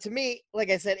cool. But to me, like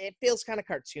I said, it feels kind of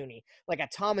cartoony, like a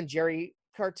Tom and Jerry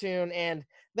cartoon, and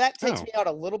that takes me out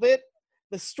a little bit.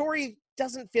 The story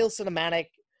doesn't feel cinematic,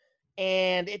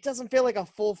 and it doesn't feel like a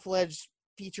full-fledged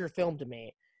feature film to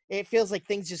me. It feels like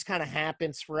things just kind of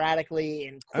happen sporadically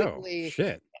and quickly,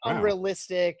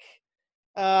 unrealistic.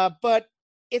 But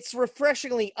it's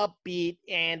refreshingly upbeat,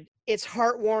 and it's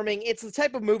heartwarming. It's the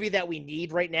type of movie that we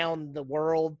need right now in the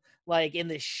world, like in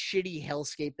this shitty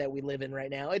hellscape that we live in right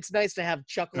now. It's nice to have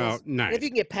chuckles. Oh, nice. If you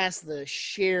can get past the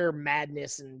sheer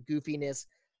madness and goofiness,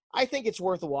 I think it's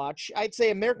worth a watch. I'd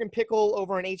say American Pickle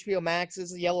over on HBO Max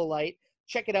is a yellow light.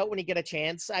 Check it out when you get a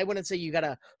chance. I wouldn't say you got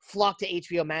to flock to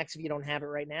HBO Max if you don't have it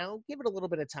right now. Give it a little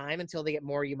bit of time until they get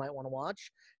more you might want to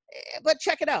watch. But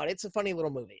check it out. It's a funny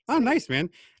little movie. Oh, nice, man.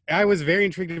 I was very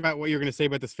intrigued about what you were going to say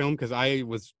about this film because I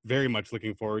was very much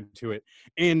looking forward to it.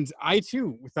 And I,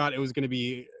 too, thought it was going to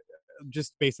be,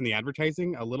 just based on the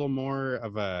advertising, a little more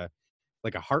of a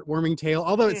heartwarming tale,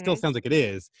 although it still sounds like it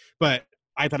is. But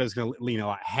I thought it was going to lean a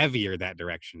lot heavier that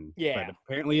direction. Yeah. But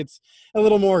apparently it's a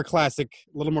little more classic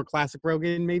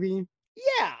Rogen, maybe?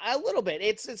 Yeah, a little bit.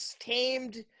 It's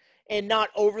tamed and not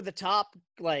over the top,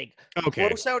 like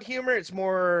gross out humor. It's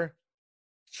more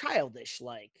childish,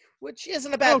 like, which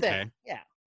isn't a bad thing. Yeah.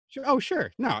 Sure. Oh,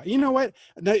 sure. No, you know what?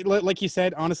 Like you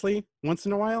said, honestly, once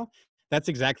in a while, that's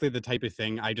exactly the type of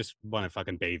thing I just want to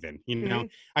fucking bathe in. You know,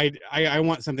 I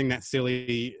want something that's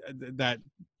silly, that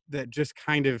just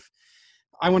kind of,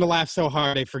 I want to laugh so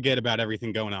hard I forget about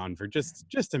everything going on for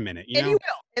just a minute. You know? You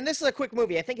will. And this is a quick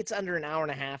movie. I think it's under an hour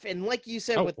and a half. And like you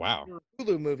said, with the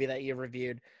Hulu movie that you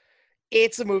reviewed,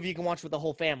 it's a movie you can watch with the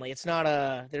whole family. It's not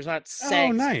there's not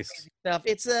sex stuff.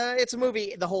 It's a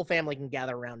movie the whole family can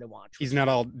gather around and watch. He's not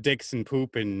all dicks and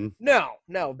poop and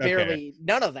no, barely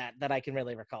none of that I can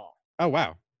really recall. Oh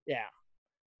wow. Yeah.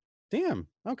 Damn.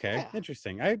 Okay. Yeah.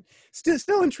 Interesting. I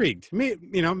still intrigued.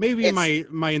 Maybe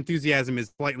my enthusiasm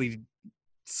is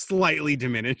slightly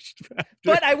diminished.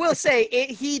 But I will say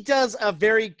he does a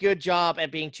very good job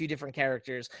at being two different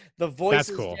characters. The voice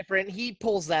is different. He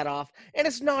pulls that off, and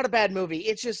it's not a bad movie.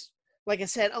 It's just, like I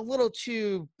said, a little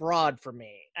too broad for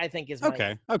me, I think is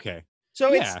my okay.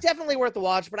 So it's definitely worth the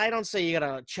watch, but I don't say you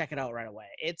gotta check it out right away.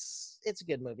 It's a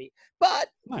good movie. But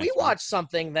we watched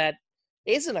something that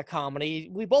isn't a comedy.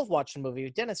 We both watched the movie.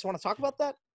 Dennis, want to talk about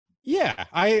that? Yeah,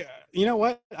 you know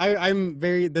what? I'm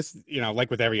very, this,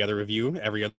 like with every other review,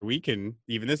 every other week, and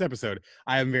even this episode,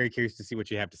 I am very curious to see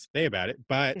what you have to say about it.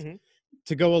 But Hmm.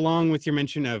 to go along with your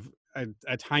mention of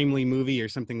a timely movie or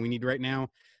something we need right now,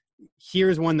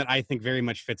 here's one that I think very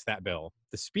much fits that bill.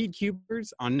 The Speed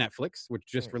Cubers on Netflix, which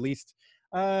just released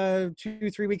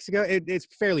 2-3 weeks ago. It's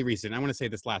fairly recent. I want to say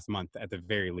this last month at the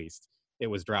very least. It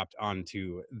was dropped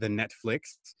onto the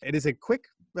Netflix. It is a quick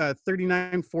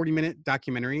 39-40 minute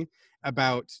documentary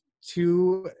about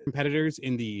two competitors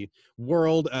in the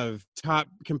world of top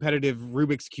competitive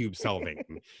Rubik's Cube solving.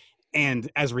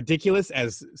 And as ridiculous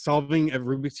as solving a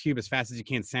Rubik's Cube as fast as you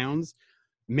can sounds,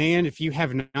 man, if you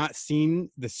have not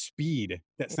seen the speed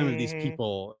that some of these Hmm.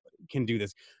 people can do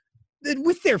this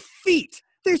with their feet.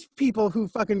 There's people who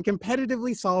fucking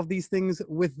competitively solve these things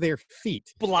with their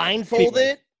feet.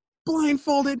 Blindfolded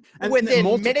Blindfolded and within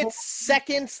multiple. minutes,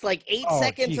 seconds, like 8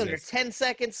 seconds, under Jesus. 10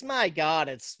 seconds. My God,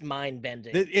 it's mind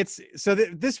bending. It's so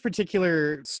this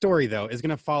particular story though is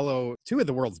going to follow two of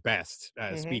the world's best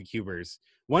speed cubers.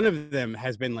 One of them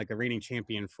has been like a reigning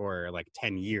champion for like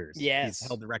 10 years. Yes. He's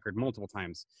held the record multiple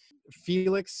times.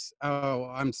 Felix, oh,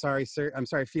 I'm sorry, sir. I'm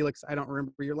sorry, Felix. I don't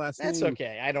remember your last That's name.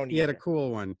 okay. I don't He had a either.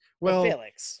 cool one. But Well,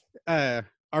 Felix.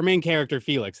 our main character,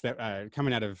 Felix, that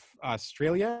coming out of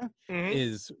Australia,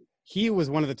 Mhm. he was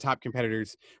one of the top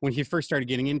competitors. When he first started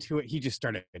getting into it, he just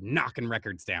started knocking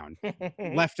records down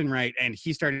left and right, and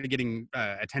he started getting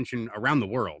attention around the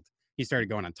world. He started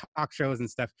going on talk shows and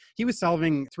stuff. He was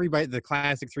solving the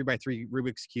classic 3x3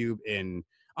 Rubik's Cube in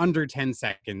under 10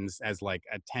 seconds as like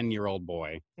a 10-year-old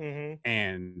boy, Mhm.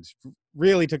 and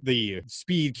really took the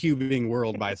speed cubing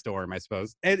world by storm, I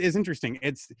suppose. It is interesting.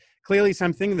 It's clearly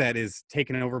something that is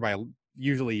taken over by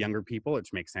usually younger people,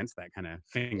 which makes sense, that kind of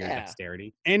finger Yeah.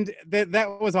 dexterity. And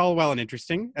that was all well and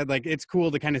interesting. And like, it's cool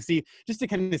to kind of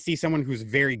see someone who's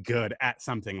very good at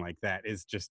something like that is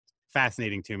just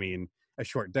fascinating to me in a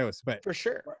short dose. But For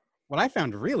sure. what I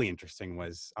found really interesting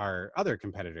was our other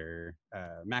competitor,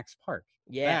 Max Park.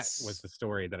 Yes. That was the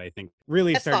story that I think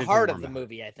really That's the started heart to of warm the the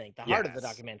movie, I think. The heart of the Yes.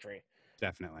 documentary.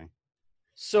 Definitely.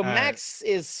 So Max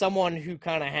is someone who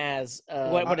kind of has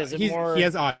what is it? He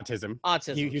has autism.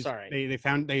 Autism. Sorry. They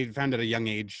found at a young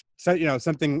age. So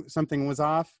something was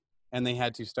off, and they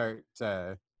had to start.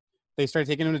 They started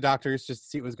taking him to doctors just to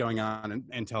see what was going on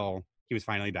until he was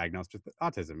finally diagnosed with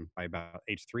autism by about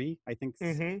age 3, I think.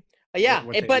 Mm-hmm. Yeah,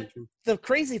 what they but mentioned. the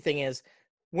crazy thing is,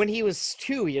 when he was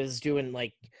 2, he was doing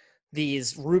like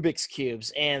these Rubik's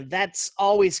cubes, and that's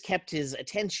always kept his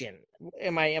attention.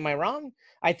 Am I wrong?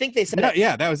 I think they said No,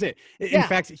 yeah, that was it. In Yeah.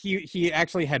 fact, he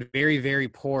actually had very, very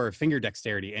poor finger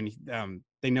dexterity, and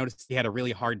they noticed he had a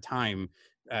really hard time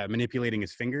manipulating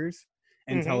his fingers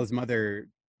until his mother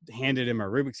handed him a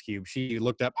Rubik's Cube. She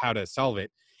looked up how to solve it,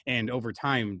 and over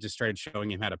time just started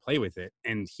showing him how to play with it,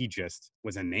 and he just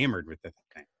was enamored with the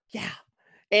thing. Yeah.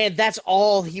 And that's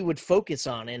all he would focus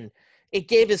on. And it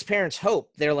gave his parents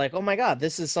hope. They're like, oh my God,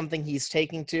 this is something he's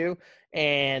taking to,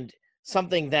 and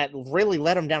something that really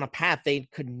led him down a path they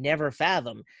could never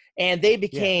fathom. And they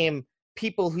became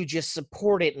people who just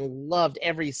support it and loved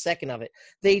every second of it.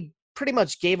 They pretty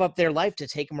much gave up their life to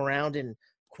take him around and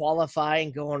qualify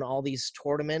and go on all these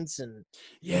tournaments and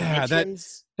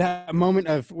conventions. That moment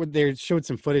of where they showed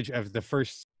some footage of the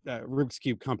first Rubik's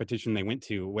Cube competition they went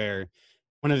to, where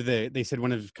they said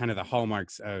one of kind of the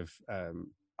hallmarks of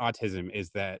autism is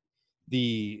that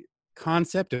the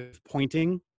concept of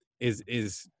pointing is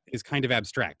kind of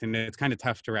abstract, and it's kind of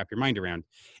tough to wrap your mind around.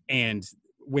 And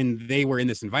when they were in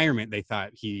this environment, they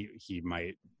thought he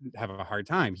might have a hard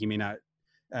time. He may not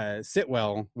sit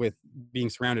well with being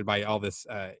surrounded by all this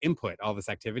input, all this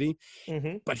activity.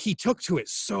 But he took to it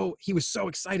he was so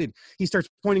excited. He starts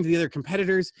pointing to the other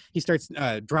competitors. He starts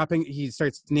he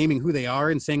starts naming who they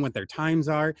are and saying what their times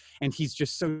are. And he's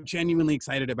just so genuinely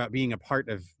excited about being a part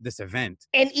of this event.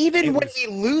 And even when he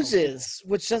loses,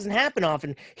 which doesn't happen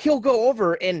often, he'll go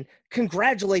over and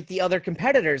congratulate the other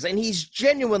competitors, and he's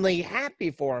genuinely happy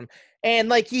for him. And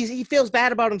like he feels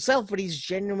bad about himself, but he's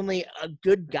genuinely a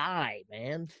good guy,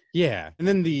 man. Yeah, and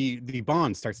then the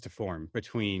bond starts to form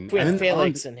between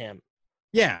Felix and him.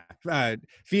 Yeah,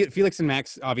 Felix and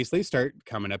Max obviously start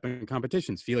coming up in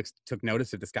competitions. Felix took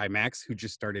notice of this guy Max, who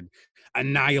just started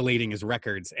annihilating his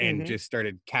records and just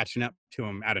started catching up to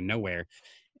him out of nowhere.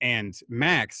 And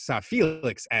Max saw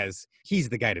Felix as he's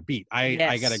the guy to beat. I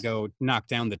got to go knock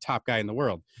down the top guy in the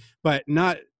world, but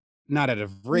not out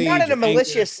of rage. Not in a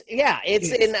malicious,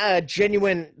 it's in a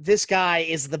genuine, this guy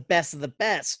is the best of the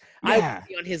best. I want to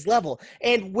be on his level.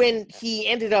 And when he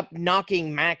ended up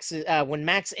knocking when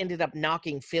Max ended up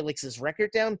knocking Felix's record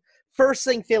down, first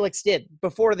thing Felix did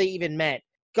before they even met,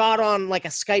 got on like a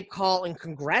Skype call and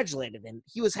congratulated him.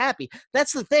 He was happy.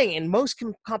 That's the thing. In most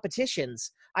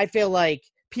competitions, I feel like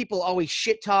people always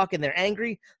shit talk and they're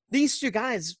angry. These two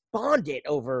guys bonded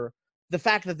over the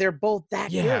fact that they're both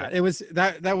that Yeah, good. it was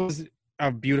that was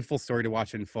a beautiful story to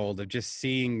watch unfold, of just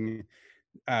seeing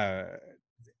uh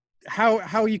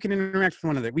how you can interact with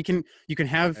one another. You can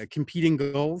have competing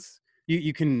goals.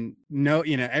 You can know,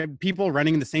 people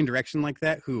running in the same direction like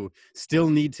that, who still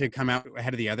need to come out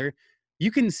ahead of the other.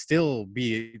 You can still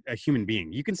be a human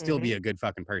being. You can still Mm-hmm. be a good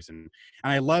fucking person.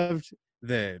 And I loved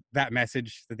that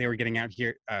message that they were getting out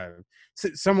here.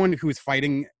 Someone who's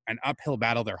fighting an uphill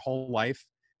battle their whole life,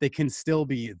 they can still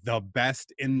be the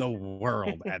best in the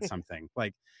world at something.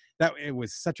 Like that, it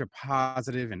was such a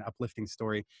positive and uplifting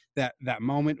story. That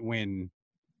moment when,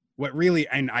 what really,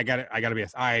 and I gotta be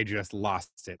honest, I just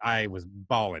lost it. I was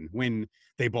bawling when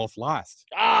they both lost.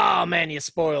 Oh man, you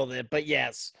spoiled it. But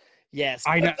yes, yes.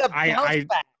 I know, But the bounce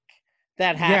back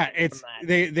that yeah, happened from it's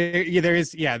that. yeah, there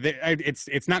is, yeah,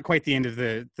 it's not quite the end of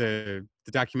the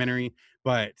documentary,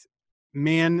 but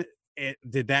man,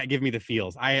 did that give me the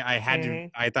feels. Mm-hmm.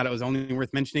 I thought it was only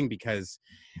worth mentioning because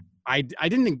I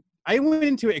didn't. I went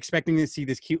into it expecting to see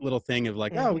this cute little thing of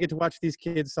like, oh, we Mm-hmm. get to watch these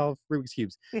kids solve Rubik's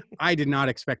cubes. I did not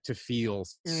expect to feel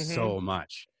Mm-hmm. so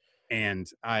much, and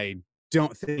I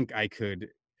don't think I could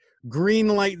green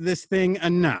light this thing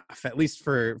enough, at least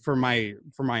for my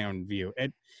own view.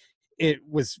 It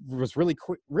was really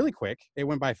quick. It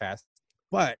went by fast,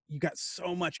 but you got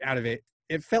so much out of it.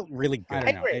 It felt really good. I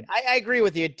I don't know. agree. I agree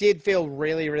with you. It did feel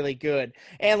really, really good.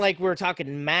 And like we were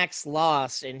talking, Max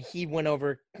lost, and he went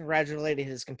over, congratulated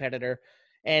his competitor,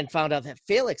 and found out that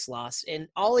Felix lost. And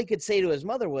all he could say to his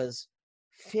mother was,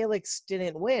 "Felix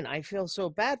didn't win. I feel so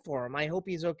bad for him. I hope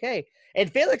he's okay." And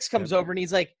Felix comes Yep. over and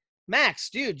he's like, "Max,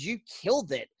 dude, you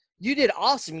killed it. You did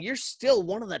awesome. You're still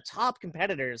one of the top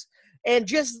competitors." And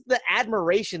just the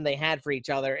admiration they had for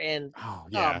each other. And Oh oh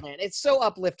yeah. man, it's so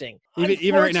uplifting.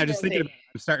 Even right now, just thinking about it,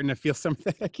 I'm starting to feel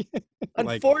something. Like,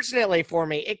 Unfortunately for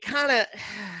me, it kind of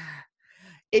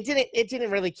it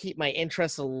didn't really keep my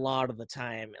interest a lot of the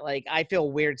time. Like I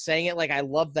feel weird saying it. Like I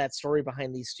love that story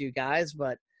behind these two guys,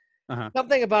 but uh-huh.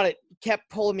 something about it kept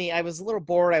pulling me. I was a little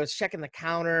bored. I was checking the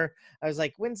counter. I was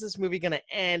like, when's this movie gonna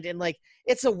end? And like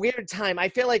it's a weird time. I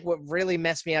feel like what really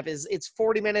messed me up is it's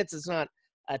 40 minutes. It's not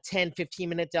a 10-15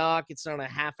 minute doc. It's not a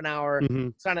half an hour. Mm-hmm.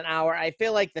 It's not an hour. I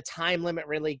feel like the time limit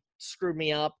really screwed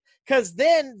me up. Because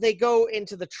then they go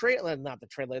into the trailer, not the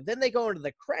trailer, then they go into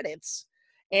the credits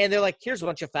and they're like, here's a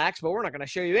bunch of facts, but we're not going to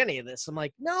show you any of this. I'm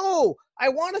like, no, I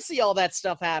want to see all that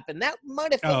stuff happen. That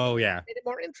might have Oh yeah. made it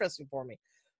more interesting for me.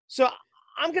 So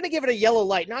I'm going to give it a yellow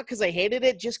light, not because I hated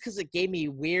it, just because it gave me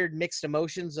weird mixed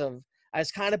emotions of I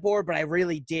was kind of bored, but I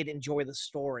really did enjoy the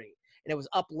story and it was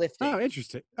uplifting. Oh,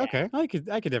 interesting. Yeah. Okay, I could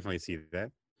definitely see that.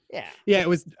 Yeah. Yeah, it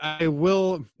was. I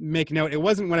will make note. It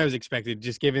wasn't what I was expected,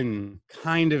 just given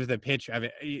kind of the pitch of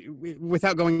it.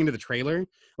 Without going into the trailer,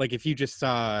 like if you just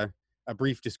saw a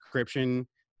brief description,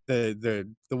 the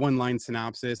one line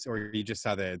synopsis, or you just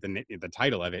saw the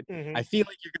title of it, Mm-hmm. I feel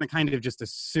like you're going to kind of just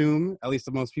assume, at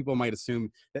least most people might assume,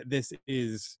 that this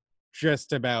is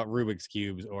just about Rubik's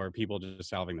cubes or people just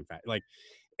solving them. Like,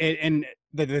 and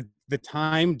the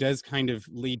time does kind of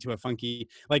lead to a funky,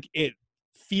 like it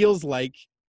feels like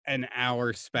an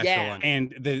hour special. Yeah.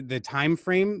 And the time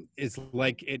frame is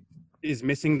like it is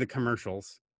missing the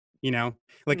commercials, like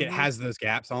it Mm-hmm. has those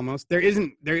gaps. Almost there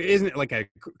isn't like a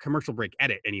commercial break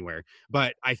edit anywhere,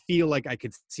 but I feel like I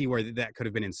could see where that could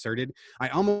have been inserted. I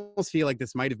almost feel like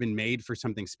this might have been made for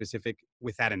something specific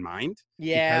with that in mind,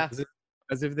 Yeah.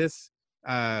 because of this,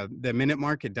 the minute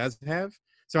mark it does have.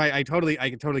 So I totally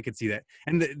could see that.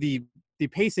 And the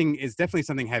pacing is definitely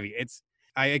something heavy.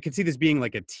 I could see this being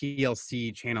like a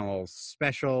TLC channel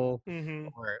special, Mm-hmm.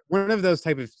 or one of those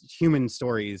type of human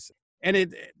stories.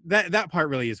 And that part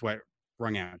really is what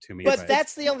rung out to me. But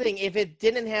that's the only thing. If it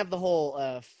didn't have the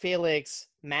whole Felix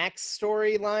Max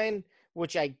storyline,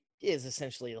 which is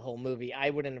essentially the whole movie, I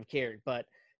wouldn't have cared. But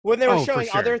when they were Oh, for showing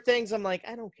sure. other things, I'm like,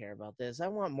 I don't care about this. I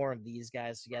want more of these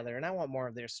guys together, and I want more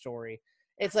of their story.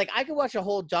 It's like I could watch a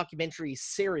whole documentary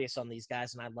series on these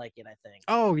guys, and I'd like it. I think.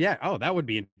 Oh yeah. Oh, that would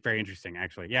be very interesting,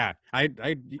 actually. Yeah, I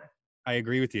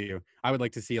agree with you. I would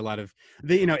like to see a lot of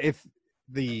if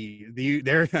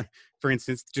their for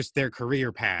instance, just their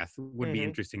career path would be Mm-hmm.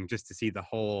 interesting, just to see the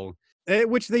whole,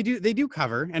 which they do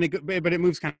cover, but it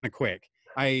moves kind of quick.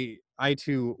 I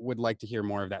too would like to hear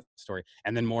more of that story,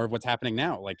 and then more of what's happening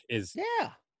now. Like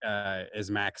Yeah. is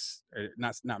Max, or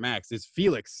not Max, is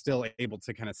Felix still able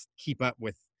to kind of keep up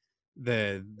with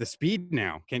the speed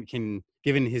now can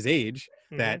given his age,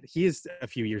 that he is a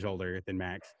few years older than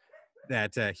Max,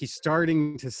 that he's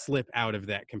starting to slip out of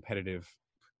that competitive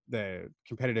age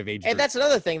And group. that's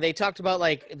another thing. They talked about,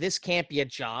 like, this can't be a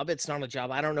job. It's not a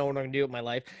job. I don't know what I'm going to do with my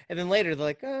life. And then later they're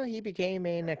like, oh, he became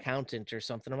an accountant or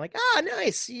something. I'm like,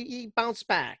 nice. He bounced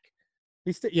back.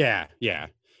 Yeah.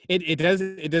 It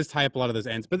does tie up a lot of those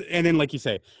ends, and then, like you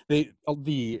say,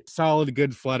 the solid,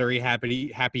 good, fluttery,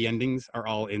 happy endings are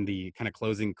all in the kind of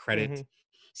closing credit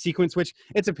sequence, which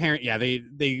it's apparent. Yeah,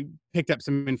 they picked up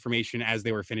some information as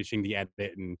they were finishing the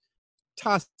edit and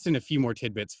tossed in a few more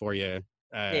tidbits for you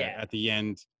at the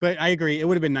end. But I agree, it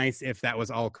would have been nice if that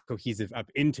was all cohesive up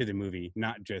into the movie,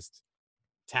 not just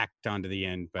tacked onto the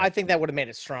end. But I think that would have made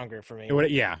it stronger for me.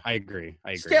 I agree.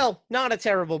 Still, not a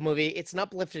terrible movie. It's an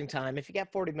uplifting time. If you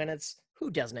got 40 minutes, who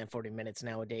doesn't have 40 minutes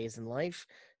nowadays in life?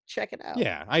 Check it out.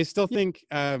 Yeah, I still think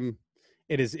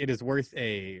it is worth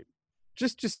a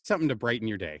just something to brighten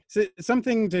your day. So,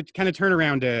 something to kind of turn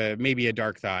around to maybe a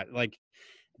dark thought. Like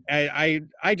I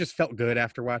just felt good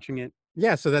after watching it.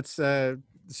 Yeah, so that's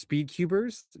Speed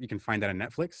Cubers. You can find that on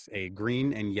Netflix. A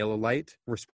green and yellow light,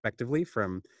 respectively,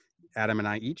 from Adam and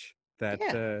I each. That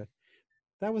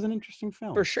was an interesting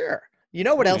film. For sure. You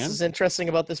know what else is interesting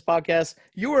about this podcast?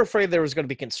 You were afraid there was going to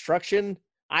be construction.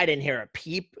 I didn't hear a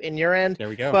peep in your end. There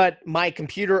we go. But my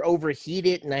computer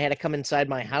overheated and I had to come inside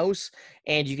my house,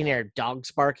 and you can hear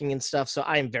dogs barking and stuff. So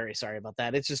I am very sorry about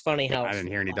that. It's just funny how I didn't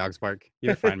hear any dogs bark.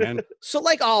 You're fine, man. So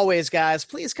like always, guys,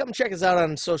 please come check us out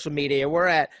on social media. We're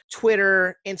at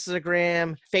Twitter,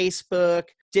 Instagram, Facebook,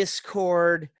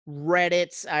 Discord,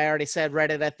 Reddit. I already said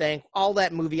Reddit, I think. All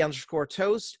that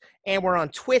movie_toast. And we're on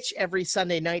Twitch every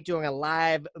Sunday night doing a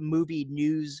live movie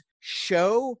news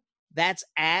show. That's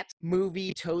at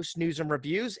Movie Toast News and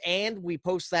Reviews. And we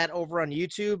post that over on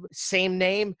YouTube. Same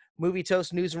name, Movie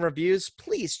Toast News and Reviews.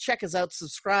 Please check us out,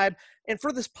 subscribe. And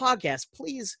for this podcast,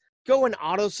 please go and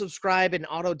auto-subscribe and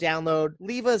auto-download.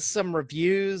 Leave us some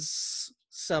reviews,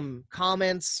 some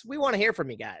comments. We want to hear from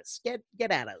you guys.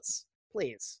 Get at us,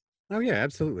 please. Oh, yeah,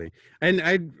 absolutely. And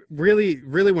I really,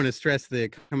 really want to stress the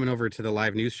coming over to the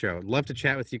live news show. Love to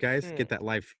chat with you guys, get that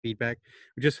live feedback.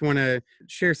 We just want to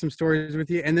share some stories with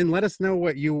you, and then let us know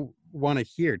what you want to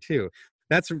hear, too.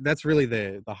 That's really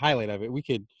the highlight of it. We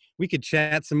could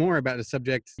chat some more about a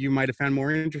subject you might have found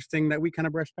more interesting that we kind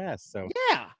of brushed past. So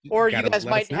yeah, or you guys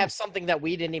might have something that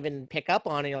we didn't even pick up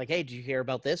on, and you're like, hey, did you hear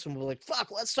about this? And we're like,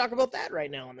 fuck, let's talk about that right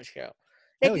now on the show.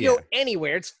 It can go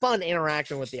anywhere. It's fun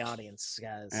interacting with the audience,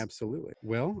 guys. Absolutely.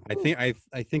 Well, I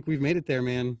think we've made it there,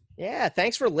 man. Yeah.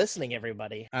 Thanks for listening,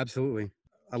 everybody. Absolutely.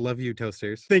 I love you,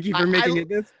 Toasters. Thank you for making it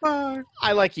this far.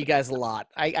 I like you guys a lot.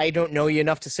 I don't know you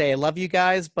enough to say I love you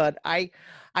guys, but I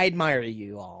admire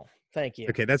you all. Thank you.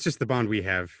 Okay, that's just the bond we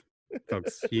have,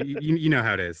 folks. You know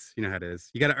how it is. You know how it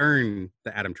is. You got to earn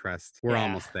the Adam trust. We're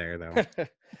almost there, though.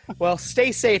 Well,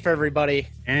 stay safe, everybody.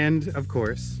 And, of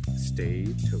course, stay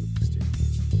toasted.